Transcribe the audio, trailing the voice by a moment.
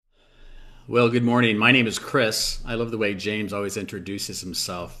Well, good morning. My name is Chris. I love the way James always introduces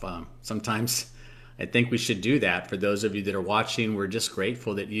himself. Sometimes I think we should do that. For those of you that are watching, we're just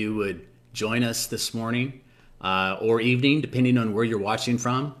grateful that you would join us this morning or evening, depending on where you're watching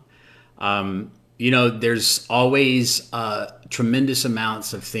from. There's always tremendous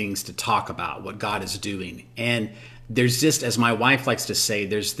amounts of things to talk about, what God is doing. And there's just, as my wife likes to say,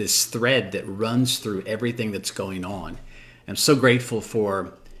 there's this thread that runs through everything that's going on. I'm so grateful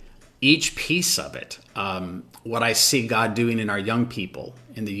for each piece of it. What I see God doing in our young people,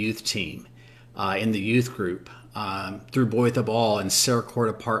 in the youth team, in the youth group, through Boy with a Ball and Sarah Court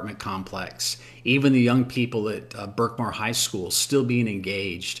Apartment Complex, even the young people at Berkmar High School still being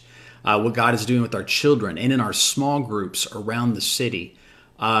engaged, what God is doing with our children and in our small groups around the city.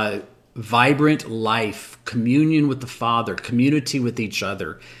 Vibrant life, communion with the Father, community with each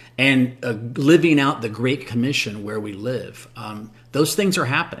other, and living out the Great Commission where we live. Those things are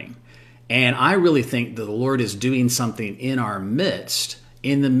happening. And I really think that the Lord is doing something in our midst,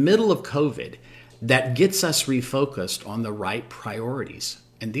 in the middle of COVID, that gets us refocused on the right priorities.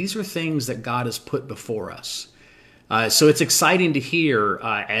 And these are things that God has put before us. So it's exciting to hear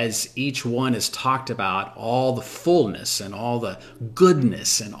as each one has talked about all the fullness and all the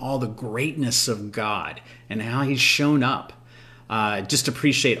goodness and all the greatness of God and how He's shown up. Just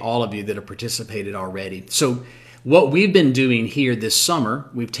appreciate all of you that have participated already. So what we've been doing here this summer,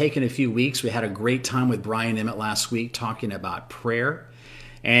 we've taken a few weeks. We had a great time with Brian Emmett last week talking about prayer.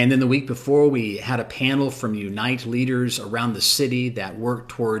 And then the week before, we had a panel from Unite leaders around the city that work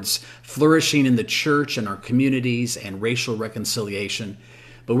towards flourishing in the church and our communities and racial reconciliation.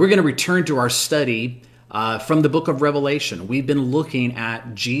 But we're going to return to our study from the book of Revelation. We've been looking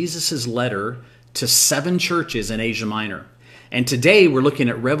at Jesus' letter to 7 churches in Asia Minor. And today we're looking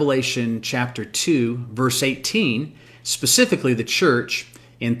at Revelation chapter 2, verse 18, specifically the church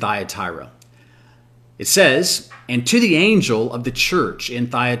in Thyatira. It says, "And to the angel of the church in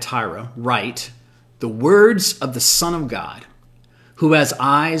Thyatira write the words of the Son of God, who has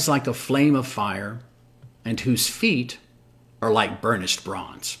eyes like a flame of fire, and whose feet are like burnished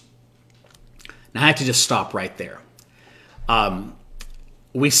bronze." Now I have to just stop right there.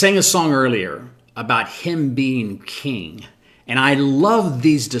 We sang a song earlier about Him being king. And I love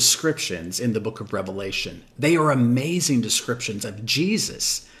these descriptions in the book of Revelation. They are amazing descriptions of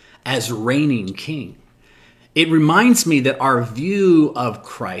Jesus as reigning king. It reminds me that our view of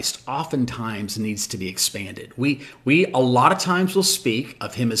Christ oftentimes needs to be expanded. We a lot of times will speak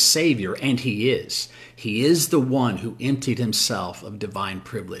of Him as Savior, and He is. He is the one who emptied Himself of divine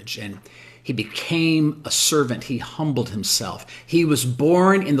privilege, and He became a servant. He humbled Himself. He was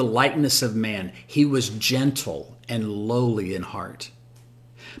born in the likeness of man. He was gentle and lowly in heart.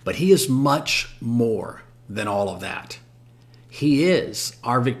 But He is much more than all of that. He is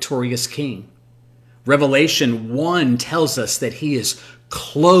our victorious King. Revelation 1 tells us that He is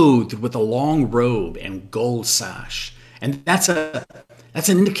clothed with a long robe and gold sash. And that's an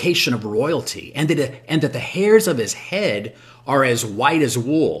indication of royalty, and that the hairs of His head are as white as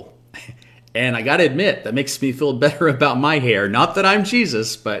wool. And I got to admit, that makes me feel better about my hair. Not that I'm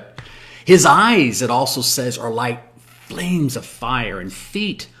Jesus, but His eyes, it also says, are like flames of fire, and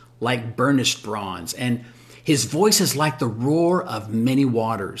feet like burnished bronze. And His voice is like the roar of many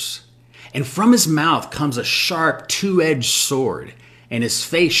waters. And from His mouth comes a sharp two-edged sword, and His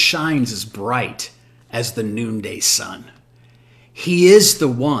face shines as bright as the noonday sun. He is the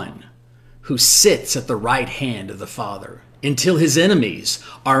one who sits at the right hand of the Father until His enemies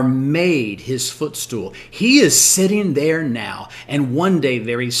are made His footstool. He is sitting there now, and one day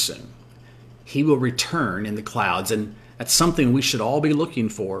very soon, He will return in the clouds, and that's something we should all be looking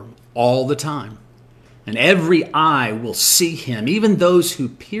for all the time. And every eye will see Him, even those who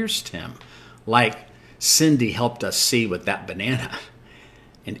pierced Him, like Cindy helped us see with that banana.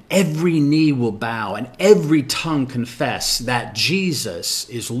 And every knee will bow, and every tongue confess that Jesus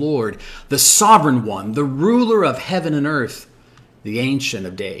is Lord, the sovereign one, the ruler of heaven and earth, the Ancient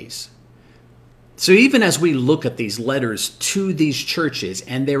of Days. So even as we look at these letters to these churches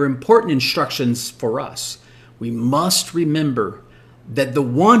and their important instructions for us, we must remember that the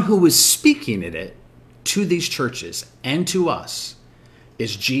one who is speaking it to these churches and to us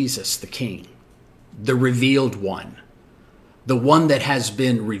is Jesus the King, the revealed one, the one that has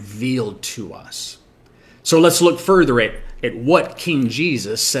been revealed to us. So let's look further at what King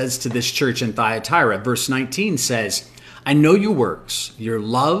Jesus says to this church in Thyatira. Verse 19 says, "I know your works, your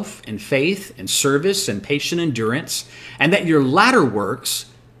love and faith and service and patient endurance, and that your latter works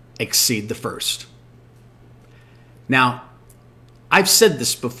exceed the first." Now, I've said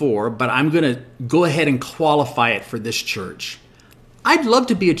this before, but I'm going to go ahead and qualify it for this church. I'd love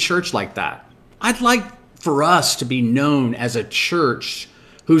to be a church like that. I'd like for us to be known as a church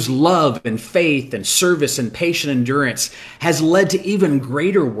whose love and faith and service and patient endurance has led to even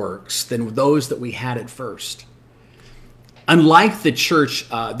greater works than those that we had at first. Unlike the church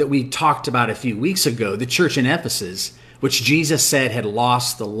that we talked about a few weeks ago, the church in Ephesus, which Jesus said had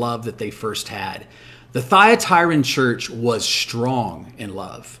lost the love that they first had, the Thyatiran church was strong in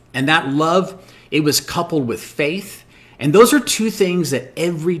love. And that love, it was coupled with faith. And those are two things that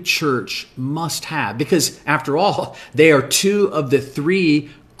every church must have because, after all, they are two of the three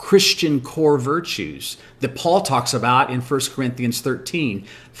Christian core virtues that Paul talks about in 1 Corinthians 13: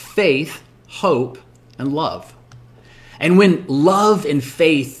 faith, hope, and love. And when love and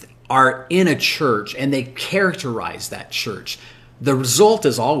faith are in a church and they characterize that church, the result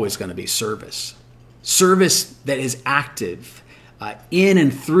is always going to be service. Service that is active in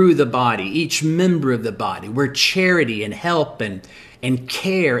and through the body, each member of the body, where charity and help and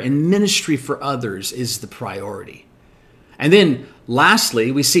care and ministry for others is the priority. And then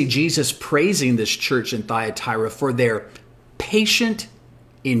lastly, we see Jesus praising this church in Thyatira for their patient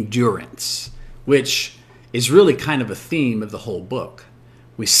endurance, which is really kind of a theme of the whole book.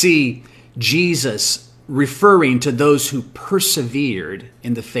 We see Jesus referring to those who persevered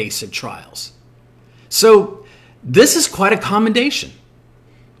in the face of trials. So this is quite a commendation.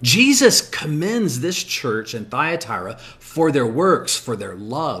 Jesus commends this church in Thyatira for their works, for their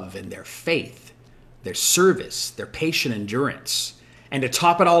love and their faith, their service, their patient endurance. And to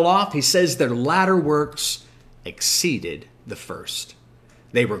top it all off, he says their latter works exceeded the first.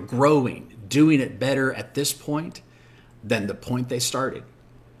 They were growing, doing it better at this point than the point they started.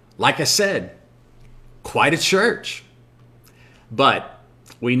 Like I said, quite a church. But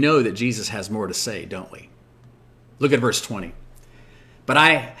we know that Jesus has more to say, don't we? Look at verse 20. But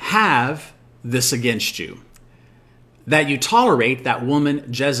I have this against you, that you tolerate that woman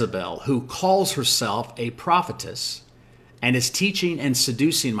Jezebel, who calls herself a prophetess and is teaching and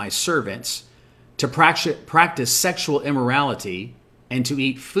seducing my servants to practice sexual immorality and to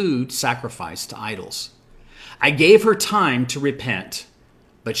eat food sacrificed to idols. I gave her time to repent,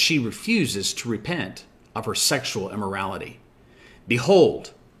 but she refuses to repent of her sexual immorality.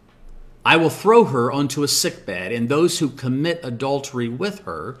 Behold, I will throw her onto a sickbed, and those who commit adultery with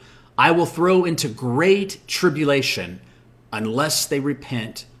her I will throw into great tribulation unless they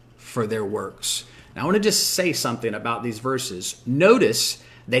repent for their works. Now, I want to just say something about these verses. Notice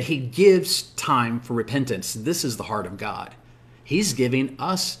that he gives time for repentance. This is the heart of God. He's giving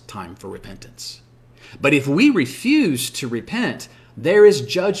us time for repentance. But if we refuse to repent, there is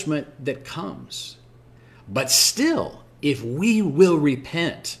judgment that comes. But still, if we will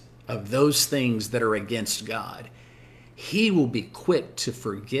repent of those things that are against God, he will be quick to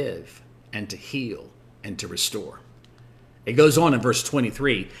forgive and to heal and to restore. It goes on in verse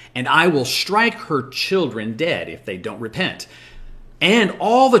 23, and I will strike her children dead if they don't repent. And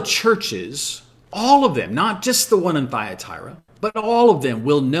all the churches, all of them, not just the one in Thyatira, but all of them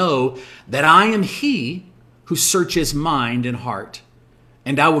will know that I am he who searches mind and heart,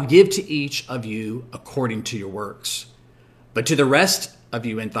 and I will give to each of you according to your works. But to the rest of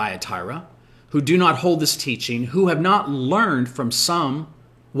you in Thyatira, who do not hold this teaching, who have not learned from some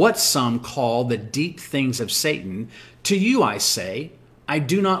what some call the deep things of Satan, to you I say, I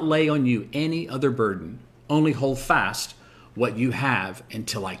do not lay on you any other burden, only hold fast what you have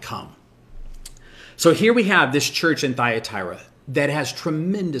until I come. So here we have this church in Thyatira that has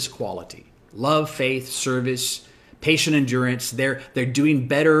tremendous quality. Love, faith, service, patient endurance. They're doing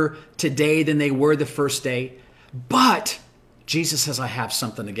better today than they were the first day. But Jesus says, I have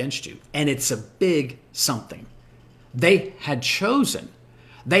something against you. And it's a big something. They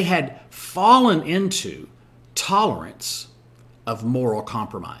had fallen into tolerance of moral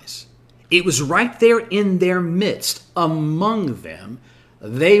compromise. It was right there in their midst, among them.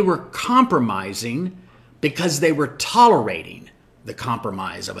 They were compromising because they were tolerating the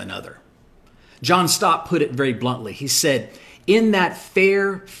compromise of another. John Stott put it very bluntly. He said, in that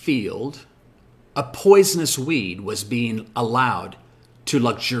fair field, a poisonous weed was being allowed to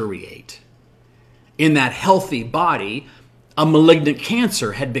luxuriate. In that healthy body, a malignant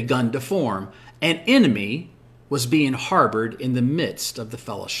cancer had begun to form. An enemy was being harbored in the midst of the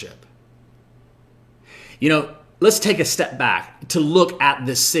fellowship. You know, let's take a step back to look at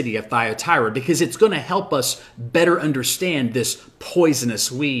this city of Thyatira, because it's going to help us better understand this poisonous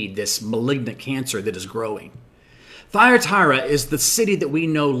weed, this malignant cancer that is growing. Thyatira is the city that we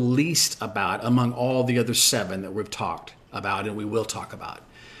know least about among all the other 7 that we've talked about and we will talk about.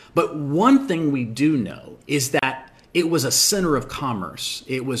 But one thing we do know is that it was a center of commerce.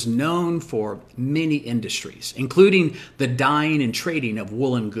 It was known for many industries, including the dyeing and trading of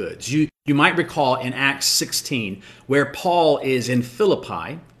woolen goods. You might recall in Acts 16, where Paul is in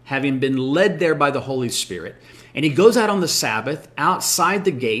Philippi, having been led there by the Holy Spirit, and he goes out on the Sabbath outside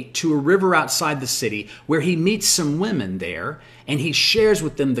the gate to a river outside the city where he meets some women there, and he shares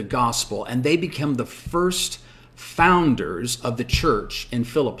with them the gospel, and they become the first founders of the church in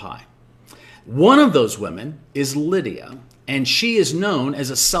Philippi. One of those women is Lydia, and she is known as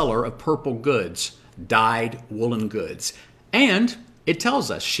a seller of purple goods, dyed woolen goods. And it tells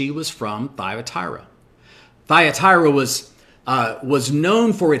us she was from Thyatira. Thyatira was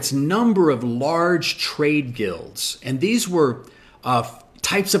known for its number of large trade guilds, and these were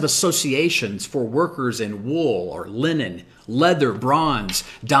types of associations for workers in wool or linen, leather, bronze,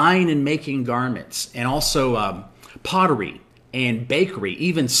 dyeing and making garments, and also pottery and bakery.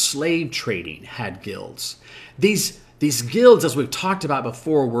 Even slave trading had guilds. These guilds, as we've talked about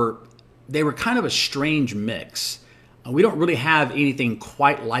before, were kind of a strange mix. We don't really have anything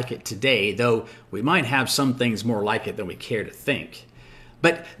quite like it today, though we might have some things more like it than we care to think.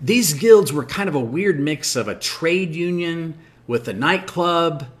 But these guilds were kind of a weird mix of a trade union with a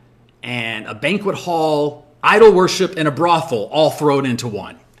nightclub and a banquet hall, idol worship, and a brothel all thrown into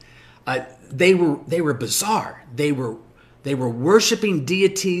one. They were bizarre. They were worshiping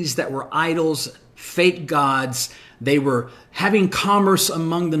deities that were idols, fake gods. They were having commerce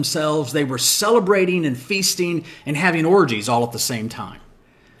among themselves. They were celebrating and feasting and having orgies all at the same time.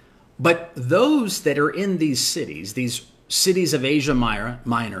 But those that are in these cities of Asia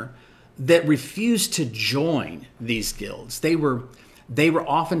Minor, that refused to join these guilds, they were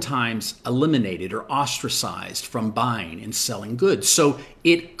oftentimes eliminated or ostracized from buying and selling goods. So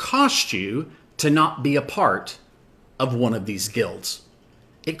it cost you to not be a part of one of these guilds.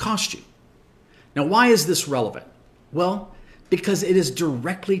 It cost you. Now, why is this relevant? Well, because it is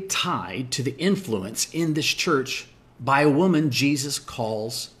directly tied to the influence in this church by a woman Jesus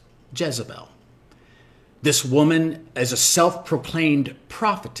calls Jezebel. This woman is a self-proclaimed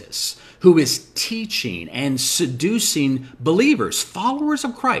prophetess who is teaching and seducing believers, followers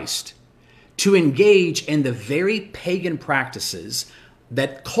of Christ, to engage in the very pagan practices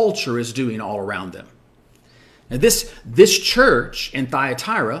that culture is doing all around them. Now, this church in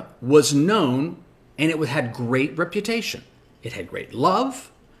Thyatira was known, and it had great reputation. It had great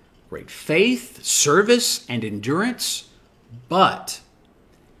love, great faith, service, and endurance, but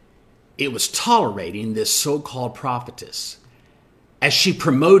it was tolerating this so-called prophetess as she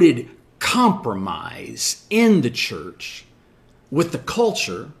promoted compromise in the church with the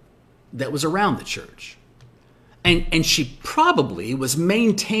culture that was around the church. And she probably was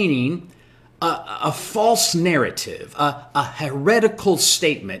maintaining a false narrative, a heretical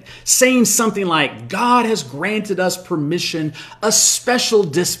statement, saying something like, God has granted us permission, a special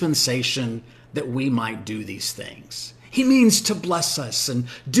dispensation that we might do these things. He means to bless us and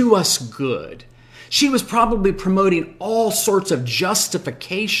do us good. She was probably promoting all sorts of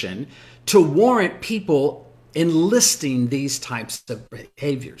justification to warrant people enlisting these types of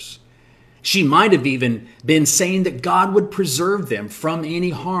behaviors. She might have even been saying that God would preserve them from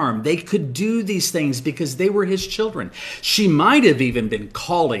any harm. They could do these things because they were his children. She might have even been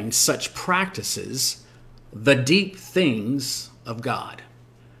calling such practices the deep things of God,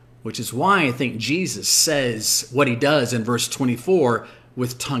 which is why I think Jesus says what he does in verse 24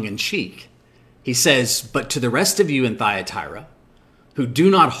 with tongue in cheek. He says, but to the rest of you in Thyatira, who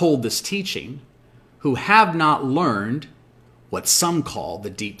do not hold this teaching, who have not learned what some call the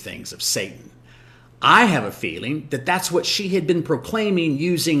deep things of Satan. I have a feeling that that's what she had been proclaiming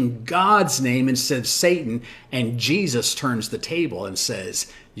using God's name instead of Satan, and Jesus turns the table and says,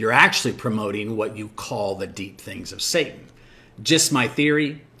 you're actually promoting what you call the deep things of Satan. Just my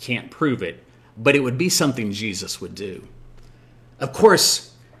theory, can't prove it, but it would be something Jesus would do. Of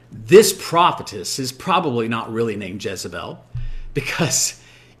course, this prophetess is probably not really named Jezebel, because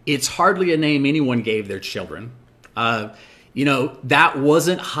it's hardly a name anyone gave their children. That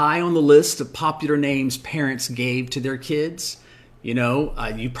wasn't high on the list of popular names parents gave to their kids.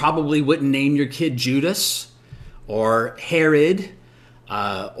 You probably wouldn't name your kid Judas or Herod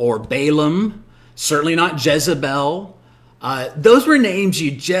or Balaam, certainly not Jezebel. Those were names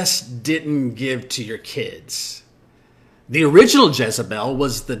you just didn't give to your kids. The original Jezebel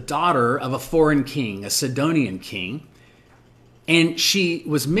was the daughter of a foreign king, a Sidonian king, and she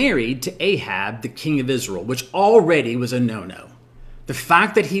was married to Ahab, the king of Israel, which already was a no-no. The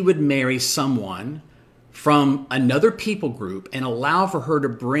fact that he would marry someone from another people group and allow for her to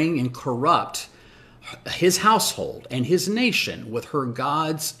bring and corrupt his household and his nation with her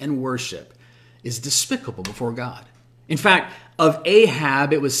gods and worship is despicable before God. In fact, of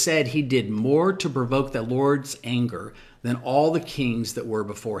Ahab, it was said he did more to provoke the Lord's anger than all the kings that were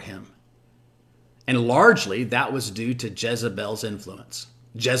before him. And largely, that was due to Jezebel's influence.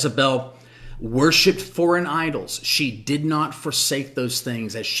 Jezebel worshipped foreign idols. She did not forsake those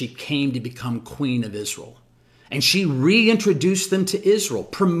things as she came to become queen of Israel. And she reintroduced them to Israel,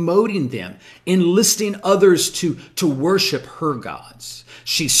 promoting them, enlisting others to worship her gods.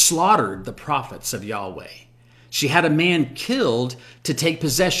 She slaughtered the prophets of Yahweh. She had a man killed to take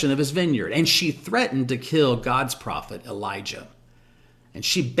possession of his vineyard, and she threatened to kill God's prophet Elijah. And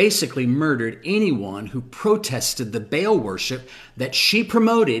she basically murdered anyone who protested the Baal worship that she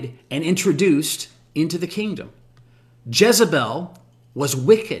promoted and introduced into the kingdom. Jezebel was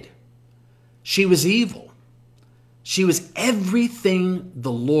wicked. She was evil. She was everything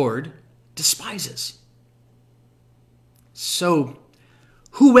the Lord despises. So,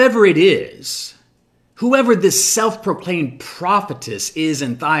 whoever it is, whoever this self-proclaimed prophetess is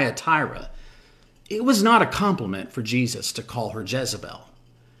in Thyatira, it was not a compliment for Jesus to call her Jezebel.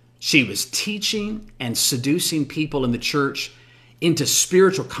 She was teaching and seducing people in the church into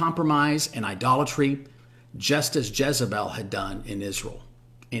spiritual compromise and idolatry, just as Jezebel had done in Israel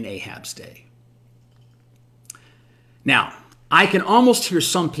in Ahab's day. Now, I can almost hear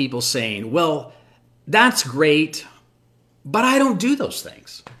some people saying, well, that's great, but I don't do those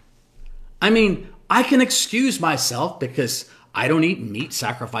things. I mean, I can excuse myself because I don't eat meat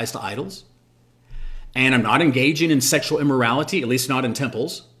sacrificed to idols, and I'm not engaging in sexual immorality, at least not in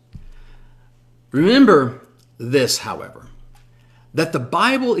temples. Remember this, however, that the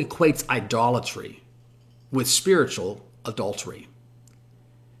Bible equates idolatry with spiritual adultery.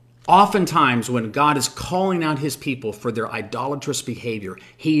 Oftentimes, when God is calling out his people for their idolatrous behavior,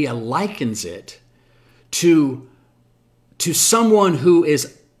 he likens it to someone who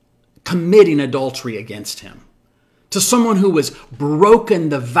is committing adultery against him, to someone who has broken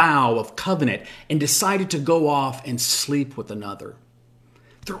the vow of covenant and decided to go off and sleep with another.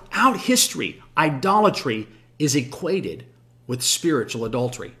 Throughout history, idolatry is equated with spiritual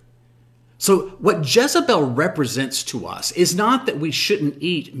adultery. So what Jezebel represents to us is not that we shouldn't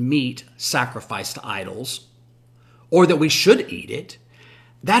eat meat sacrificed to idols, or that we should eat it.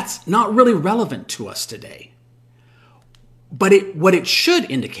 That's not really relevant to us today. But what it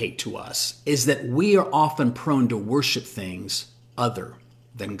should indicate to us is that we are often prone to worship things other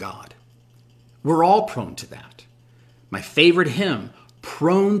than God. We're all prone to that. My favorite hymn,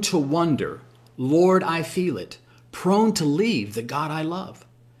 prone to wonder, Lord, I feel it, prone to leave the God I love.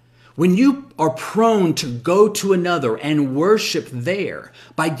 When you are prone to go to another and worship there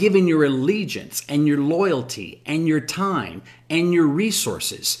by giving your allegiance and your loyalty and your time and your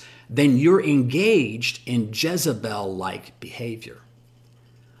resources, then you're engaged in Jezebel-like behavior.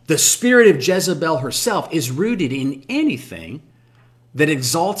 The spirit of Jezebel herself is rooted in anything that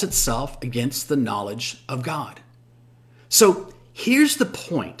exalts itself against the knowledge of God. So here's the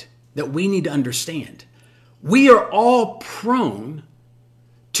point that we need to understand. We are all prone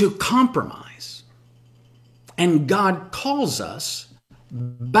to compromise. And God calls us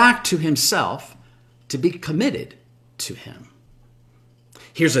back to himself to be committed to him.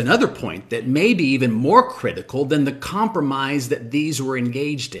 Here's another point that may be even more critical than the compromise that these were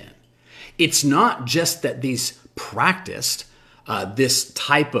engaged in. It's not just that these practiced this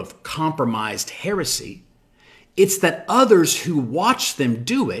type of compromised heresy. It's that others who watched them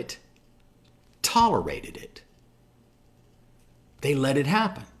do it tolerated it. They let it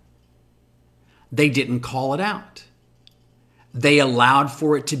happen. They didn't call it out. They allowed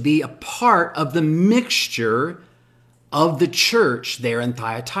for it to be a part of the mixture of the church there in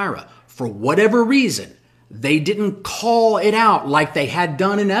Thyatira. For whatever reason, they didn't call it out like they had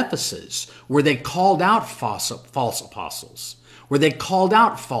done in Ephesus, where they called out false apostles, where they called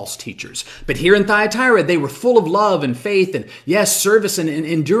out false teachers. But here in Thyatira, they were full of love and faith and, yes, service and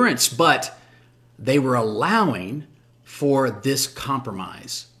endurance, but they were allowing for this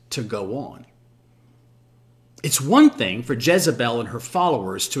compromise to go on. It's one thing for Jezebel and her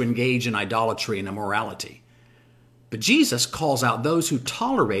followers to engage in idolatry and immorality, but Jesus calls out those who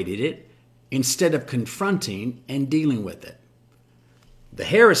tolerated it instead of confronting and dealing with it. The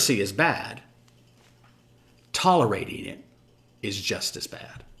heresy is bad. Tolerating it is just as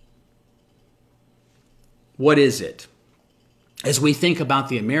bad. What is it? As we think about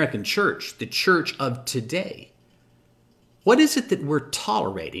the American church, the church of today, what is it that we're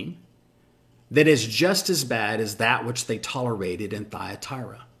tolerating that is just as bad as that which they tolerated in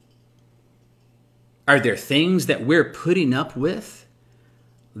Thyatira? Are there things that we're putting up with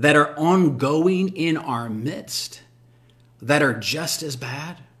that are ongoing in our midst that are just as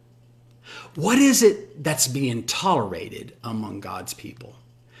bad? What is it that's being tolerated among God's people?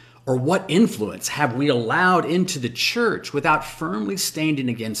 Or what influence have we allowed into the church without firmly standing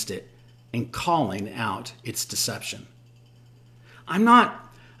against it and calling out its deception? I'm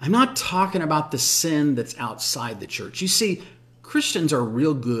not talking about the sin that's outside the church. You see, Christians are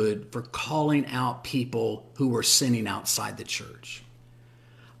real good for calling out people who are sinning outside the church.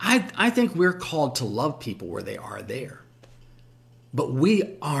 I think we're called to love people where they are there. But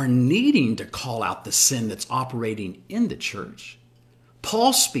we are needing to call out the sin that's operating in the church.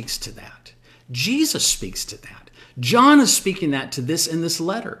 Paul speaks to that. Jesus speaks to that. John is speaking that to this in this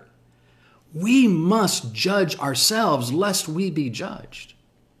letter. We must judge ourselves lest we be judged.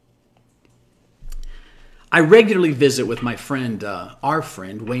 I regularly visit with my friend, our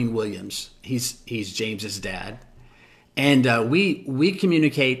friend, Wayne Williams. He's James's dad. And we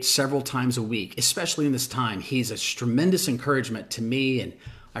communicate several times a week, especially in this time. He's a tremendous encouragement to me, and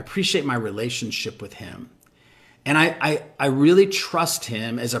I appreciate my relationship with him. And I really trust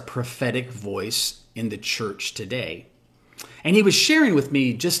him as a prophetic voice in the church today. And he was sharing with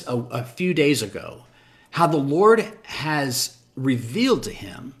me just a few days ago how the Lord has revealed to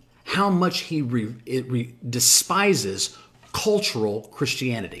him how much he despises cultural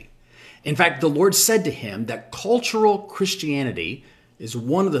Christianity. In fact, the Lord said to him that cultural Christianity is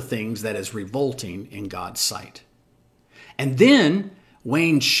one of the things that is revolting in God's sight. And then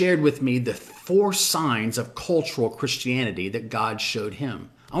Wayne shared with me the 4 signs of cultural Christianity that God showed him.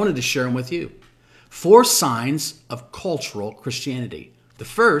 I wanted to share them with you. 4 signs of cultural Christianity. The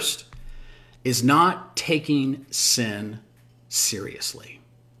first is not taking sin seriously.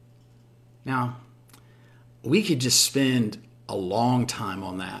 Now, we could just spend a long time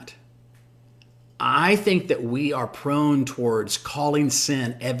on that. I think that we are prone towards calling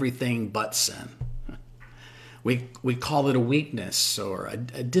sin everything but sin. We call it a weakness or a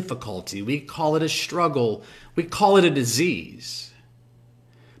difficulty. We call it a struggle. We call it a disease.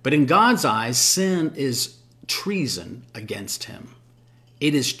 But in God's eyes, sin is treason against him.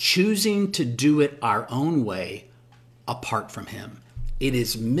 It is choosing to do it our own way apart from him. It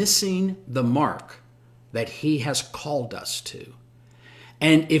is missing the mark that he has called us to.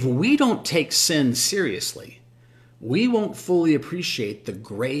 And if we don't take sin seriously, we won't fully appreciate the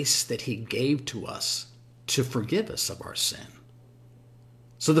grace that he gave to us to forgive us of our sin.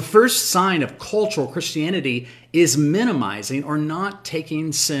 So the first sign of cultural Christianity is minimizing or not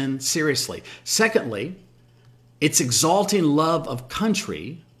taking sin seriously. Secondly, it's exalting love of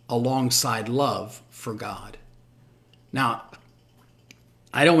country alongside love for God. Now,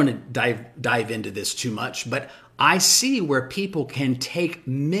 I don't want to dive into this too much, but I see where people can take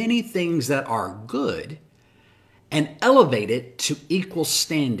many things that are good and elevate it to equal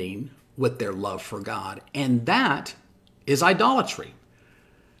standing with their love for God. And that is idolatry.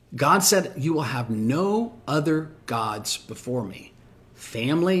 God said, you will have no other gods before me.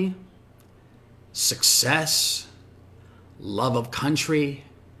 Family, success, love of country,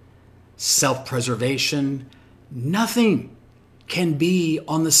 self-preservation, nothing can be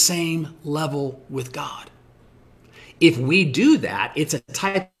on the same level with God. If we do that, it's a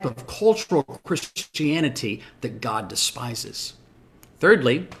type of cultural Christianity that God despises.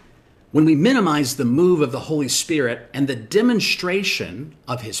 Thirdly, when we minimize the move of the Holy Spirit and the demonstration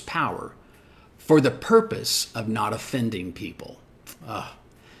of his power for the purpose of not offending people.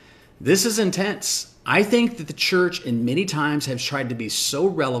 This is intense. I think that the church in many times has tried to be so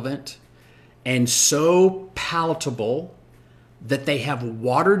relevant and so palatable that they have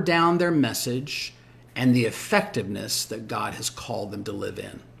watered down their message and the effectiveness that God has called them to live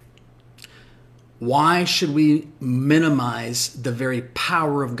in. Why should we minimize the very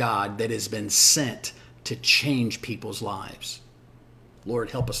power of God that has been sent to change people's lives?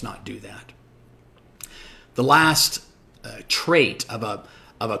 Lord, help us not do that. The last trait of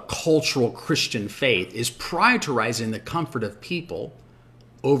a cultural Christian faith is prioritizing the comfort of people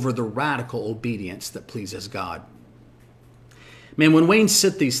over the radical obedience that pleases God. Man, when Wayne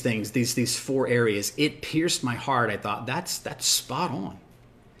said these things, these 4 areas, it pierced my heart. I thought, that's spot on.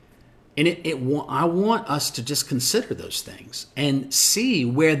 And I want us to just consider those things and see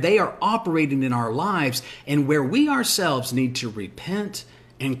where they are operating in our lives and where we ourselves need to repent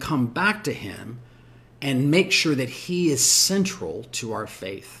and come back to him and make sure that he is central to our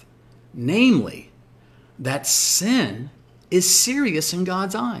faith. Namely, that sin is serious in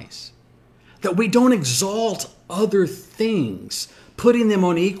God's eyes. That we don't exalt other things, putting them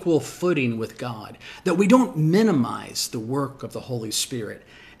on equal footing with God. That we don't minimize the work of the Holy Spirit.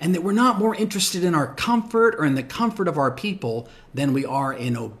 And that we're not more interested in our comfort or in the comfort of our people than we are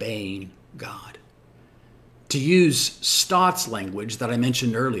in obeying God. To use Stott's language that I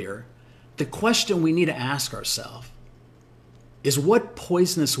mentioned earlier, the question we need to ask ourselves is, what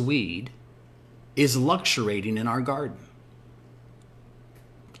poisonous weed is luxuriating in our garden?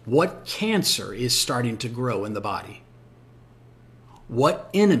 What cancer is starting to grow in the body?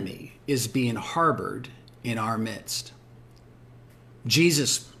 What enemy is being harbored in our midst?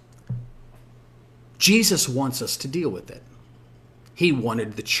 Jesus wants us to deal with it. He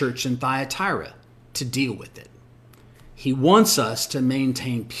wanted the church in Thyatira to deal with it. He wants us to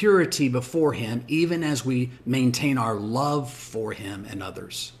maintain purity before him, even as we maintain our love for him and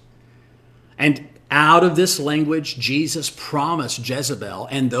others. And out of this language, Jesus promised Jezebel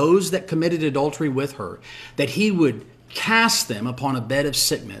and those that committed adultery with her that he would cast them upon a bed of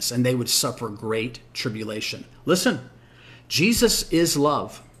sickness and they would suffer great tribulation. Listen, Jesus is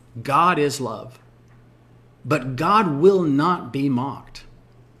love. God is love. But God will not be mocked.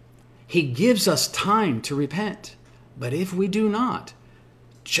 He gives us time to repent. But if we do not,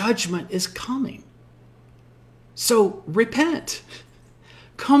 judgment is coming. So repent.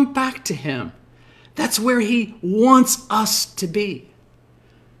 Come back to him. That's where he wants us to be.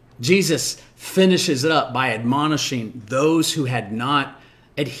 Jesus finishes it up by admonishing those who had not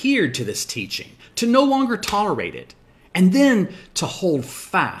adhered to this teaching to no longer tolerate it, and then to hold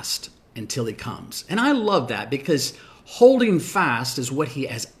fast until he comes. And I love that, because holding fast is what he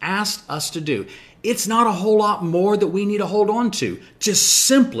has asked us to do. It's not a whole lot more that we need to hold on to, just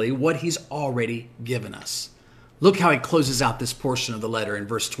simply what he's already given us. Look how he closes out this portion of the letter in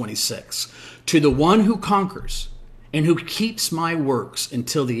verse 26. To the one who conquers and who keeps my works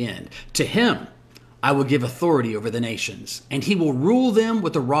until the end, to him I will give authority over the nations, and he will rule them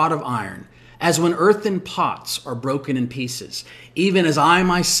with a rod of iron, as when earthen pots are broken in pieces, even as I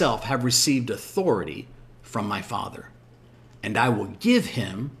myself have received authority from my Father. And I will give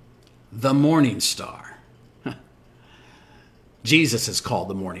him the morning star. Jesus is called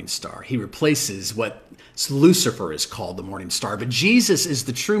the morning star. He replaces what Lucifer is called the morning star. But Jesus is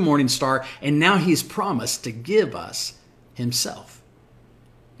the true morning star, and now he's promised to give us himself.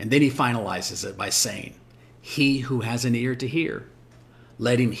 And then he finalizes it by saying, he who has an ear to hear,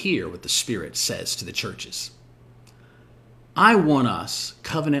 let him hear what the Spirit says to the churches. I want us,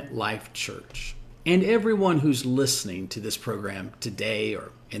 Covenant Life Church, and everyone who's listening to this program today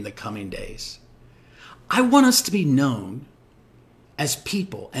or in the coming days, I want us to be known as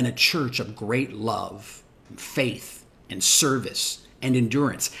people and a church of great love, faith, and service, and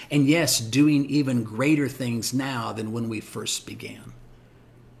endurance. And yes, doing even greater things now than when we first began.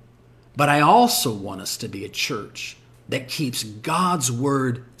 But I also want us to be a church that keeps God's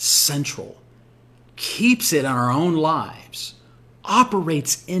word central, keeps it in our own lives,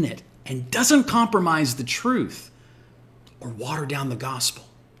 operates in it, and doesn't compromise the truth or water down the gospel.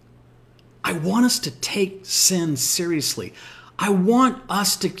 I want us to take sin seriously. I want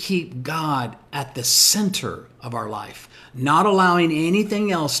us to keep God at the center of our life, not allowing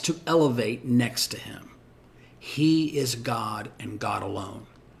anything else to elevate next to him. He is God and God alone.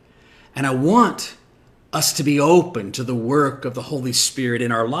 And I want us to be open to the work of the Holy Spirit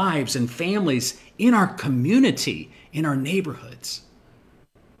in our lives and families, in our community, in our neighborhoods.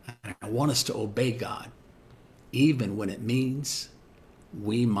 And I want us to obey God, even when it means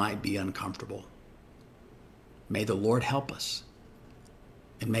we might be uncomfortable. May the Lord help us.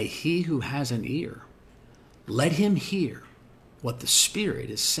 And may he who has an ear, let him hear what the Spirit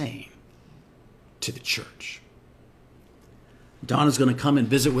is saying to the church. Donna's going to come and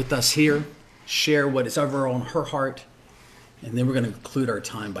visit with us here, share what is ever on her heart, and then we're going to conclude our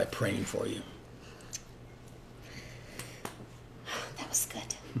time by praying for you. That was good.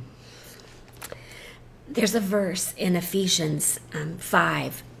 There's a verse in Ephesians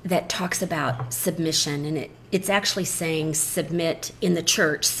 5 that talks about submission, and it's actually saying submit in the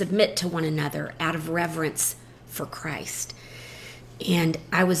church, submit to one another out of reverence for Christ. And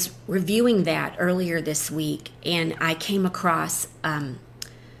I was reviewing that earlier this week, and I came across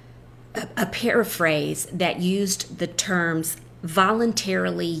a paraphrase that used the terms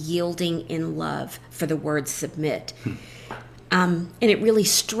voluntarily yielding in love for the word submit. And it really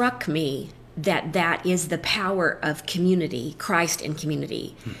struck me that that is the power of community, Christ and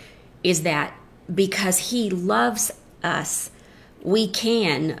community, is that because he loves us, we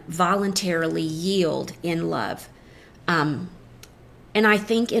can voluntarily yield in love. And I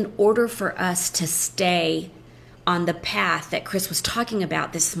think in order for us to stay on the path that Chris was talking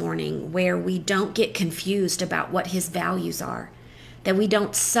about this morning, where we don't get confused about what his values are, that we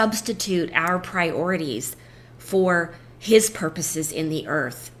don't substitute our priorities for his purposes in the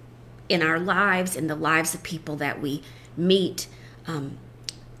earth, in our lives, in the lives of people that we meet,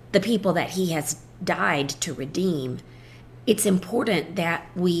 the people that he has died to redeem, it's important that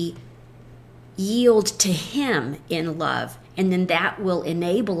we yield to him in love, and then that will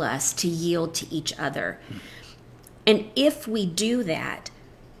enable us to yield to each other. And if we do that,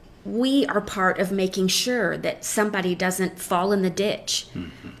 we are part of making sure that somebody doesn't fall in the ditch.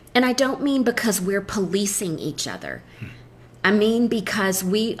 And I don't mean because we're policing each other. I mean because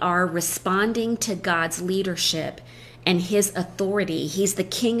we are responding to God's leadership and his authority. He's the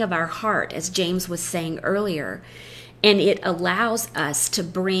king of our heart, as James was saying earlier. And it allows us to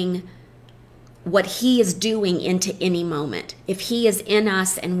bring what he is doing into any moment. If he is in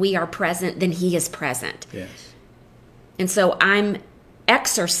us and we are present, then he is present. Yes. And so I'm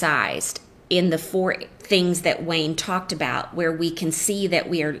exercised in the 4 things that Wayne talked about, where we can see that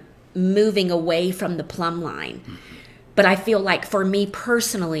we are moving away from the plumb line. But I feel like for me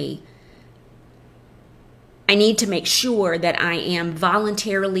personally, I need to make sure that I am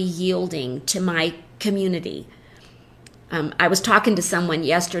voluntarily yielding to my community. I was talking to someone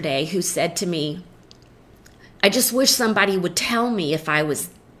yesterday who said to me, I just wish somebody would tell me if I was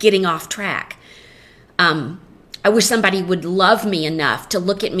getting off track. I wish somebody would love me enough to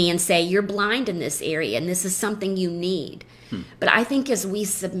look at me and say, you're blind in this area and this is something you need. But I think as we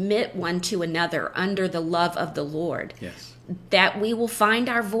submit one to another under the love of the Lord, Yes. that we will find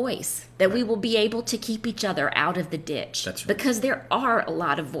our voice, that we will be able to keep each other out of the ditch. That's right. Because there are a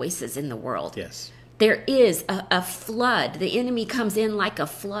lot of voices in the world. Yes. There is a flood. The enemy comes in like a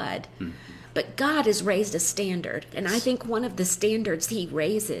flood. But God has raised a standard. And I think one of the standards he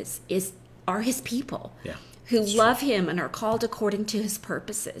raises are his people. Yeah. Who love him and are called according to his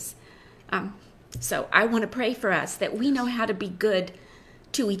purposes. So I want to pray for us that we know how to be good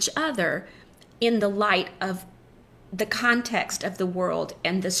to each other in the light of the context of the world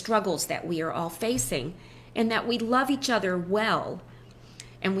and the struggles that we are all facing, and that we love each other well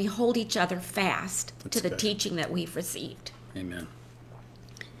and we hold each other fast to the good. teaching that we've received. Amen.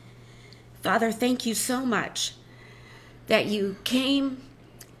 Father, thank you so much that you came,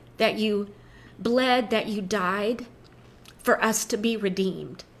 that you bled, that you died for us to be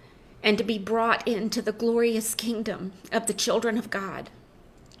redeemed and to be brought into the glorious kingdom of the children of God,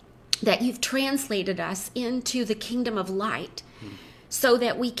 that you've translated us into the kingdom of light so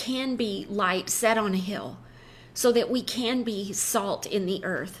that we can be light set on a hill, so that we can be salt in the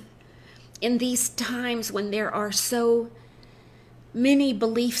earth. In these times when there are so many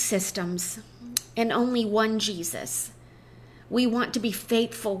belief systems and only one Jesus, we want to be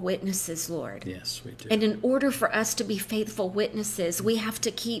faithful witnesses, Lord. Yes, we do. And in order for us to be faithful witnesses, we have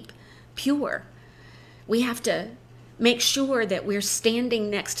to keep pure. We have to make sure that we're standing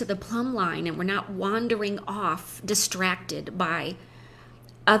next to the plumb line and we're not wandering off, distracted by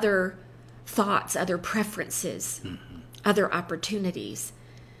other thoughts, other preferences, other opportunities.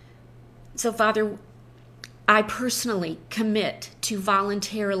 So, Father, I personally commit to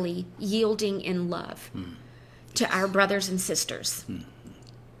voluntarily yielding in love to our brothers and sisters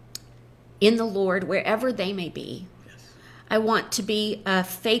in the Lord, wherever they may be. Yes. I want to be a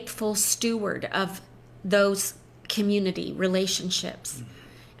faithful steward of those community relationships.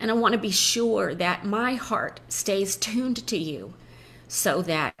 And I want to be sure that my heart stays tuned to you so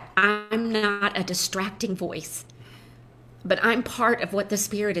that I'm not a distracting voice, but I'm part of what the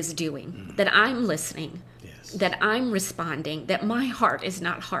Spirit is doing, that I'm listening, Yes. that I'm responding, that my heart is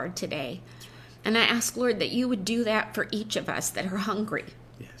not hard today. And I ask, Lord, that you would do that for each of us that are hungry,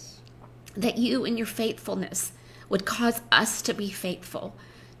 Yes. that you in your faithfulness would cause us to be faithful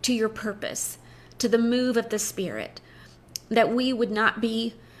to your purpose, to the move of the Spirit, that we would not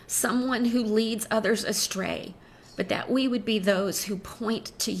be someone who leads others astray, but that we would be those who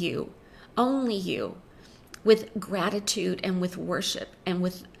point to you, only you, with gratitude and with worship and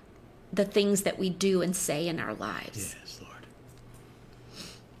with the things that we do and say in our lives. Yes, Lord.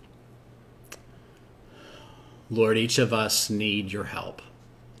 Lord, each of us need your help.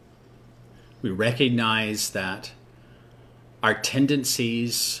 We recognize that our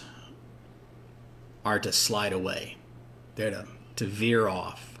tendencies are to slide away. They're to veer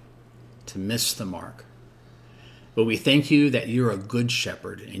off, to miss the mark. But we thank you that you're a good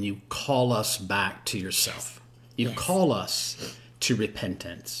shepherd and you call us back to yourself. You Yes. call us to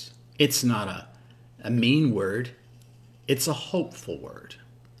repentance. It's not a mean word. It's a hopeful word.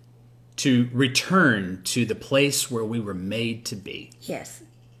 To return to the place where we were made to be. Yes.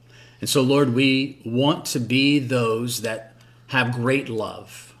 And so, Lord, we want to be those that have great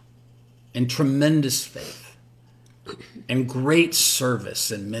love and tremendous faith and great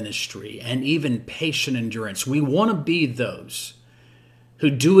service and ministry and even patient endurance. We want to be those who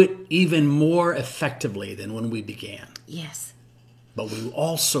do it even more effectively than when we began. Yes. But we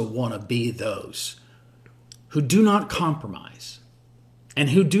also want to be those who do not compromise, and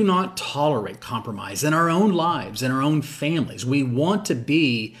who do not tolerate compromise in our own lives, in our own families. We want to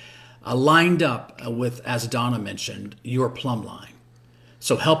be lined up with, as Donna mentioned, your plumb line.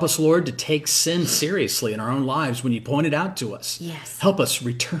 So help us, Lord, to take sin seriously in our own lives when you point it out to us. Yes. Help us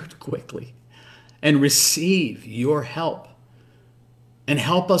return quickly and receive your help. And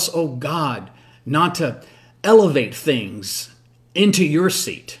help us, oh God, not to elevate things into your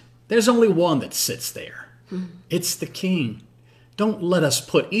seat. There's only one that sits there. It's the King. Don't let us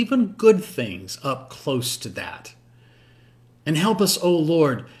put even good things up close to that. And help us, oh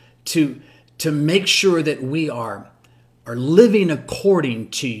Lord, to make sure that we are living according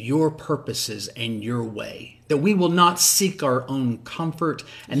to your purposes and your way, that we will not seek our own comfort,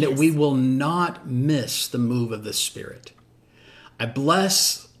 and that we will not miss the move of the Spirit. I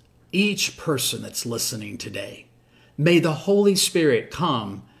bless each person that's listening today. May the Holy Spirit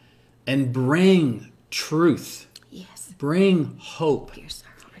come and bring truth, bring hope,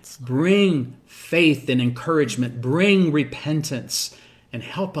 bring faith and encouragement, bring repentance, and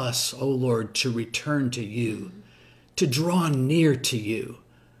help us, O Lord, to return to you, to draw near to you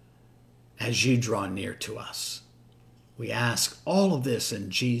as you draw near to us. We ask all of this in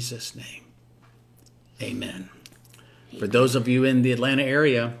Jesus' name. Amen. For those of you in the Atlanta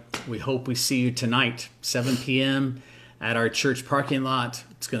area, we hope we see you tonight, 7 p.m. at our church parking lot.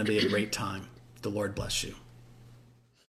 It's going to be a great time. The Lord bless you.